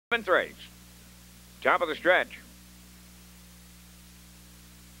7th race. Top of the stretch.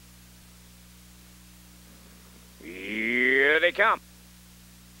 Here they come.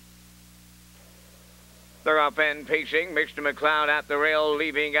 They're up and pacing. Mr. McLeod at the rail,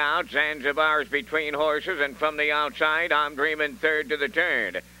 leaving out. Zanzibar's between horses, and from the outside, I'm Dreamin' third to the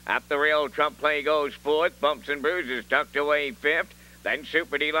turn. At the rail, Trump Play goes fourth. Bumps and Bruises tucked away fifth. Then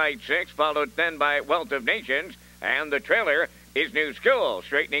Super Delight sixth, followed then by Wealth of Nations. And the trailer is New School.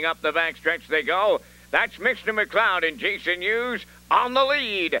 Straightening up the backstretch they go. That's Mr. McLeod and Jason Hughes on the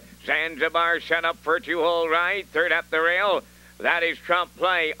lead. Zanzibar set up for two-hole ride. Third at the rail. That is Trump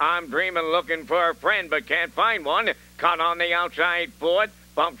Play. I'm Dreamin' looking for a friend, but can't find one. Caught on the outside fourth.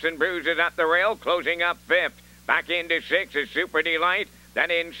 Bumps and Bruises at the rail, closing up fifth. Back into sixth is Super Delight. Then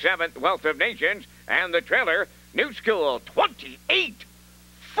in seventh, Wealth of Nations. And the trailer, New School, 28-4.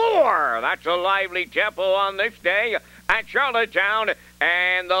 That's a lively tempo on this day at Charlottetown.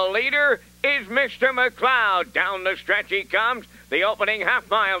 And the leader is Mr. McLeod. Down the stretch he comes. The opening half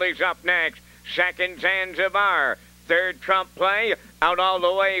mile is up next. Second, Zanzibar. Third, Trump Play. Out all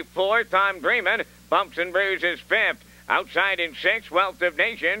the way, fourth, I'm Dreamin'. Bumps and Bruises, fifth. Outside in sixth, Wealth of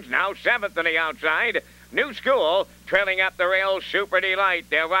Nations. Now seventh on the outside. New School, trailing at the rail, Super Delight.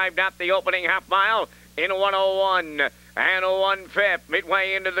 They arrived at the opening half mile in 1:01 and 1/5.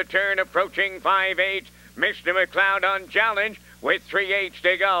 Midway into the turn, approaching 5/8. Mr. McLeod unchallenged with 3/8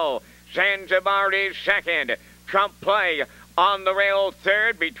 to go. Zanzibar is second. Trump Play on the rail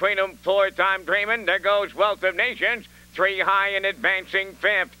third. Between them, fourth, I'm Dreamin'. There goes Wealth of Nations. 3 high and advancing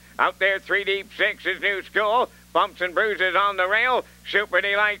fifth. Out there, 3 deep, 6 is New School. Bumps and Bruises on the rail. Super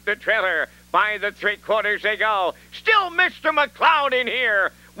Delight, the trailer. By the 3/4 they go. Still Mr. McLeod in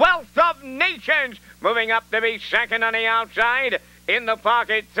here. Wealth of Nations moving up to be second on the outside. In the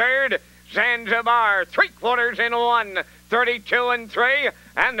pocket, third. Zanzibar, 3/4 in 1. 32-3,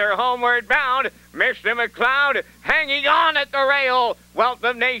 and they're homeward bound. Mr. McLeod hanging on at the rail. Wealth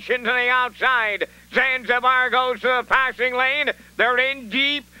of Nations on the outside. Zanzibar goes to the passing lane. They're in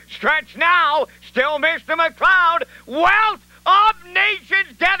deep stretch now. Still Mr. McLeod. Wealth of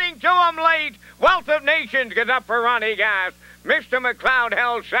Nations getting to him late. Wealth of Nations gets up for Ronnie Gas. Mr. McLeod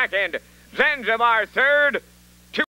held second. Zanzibar third.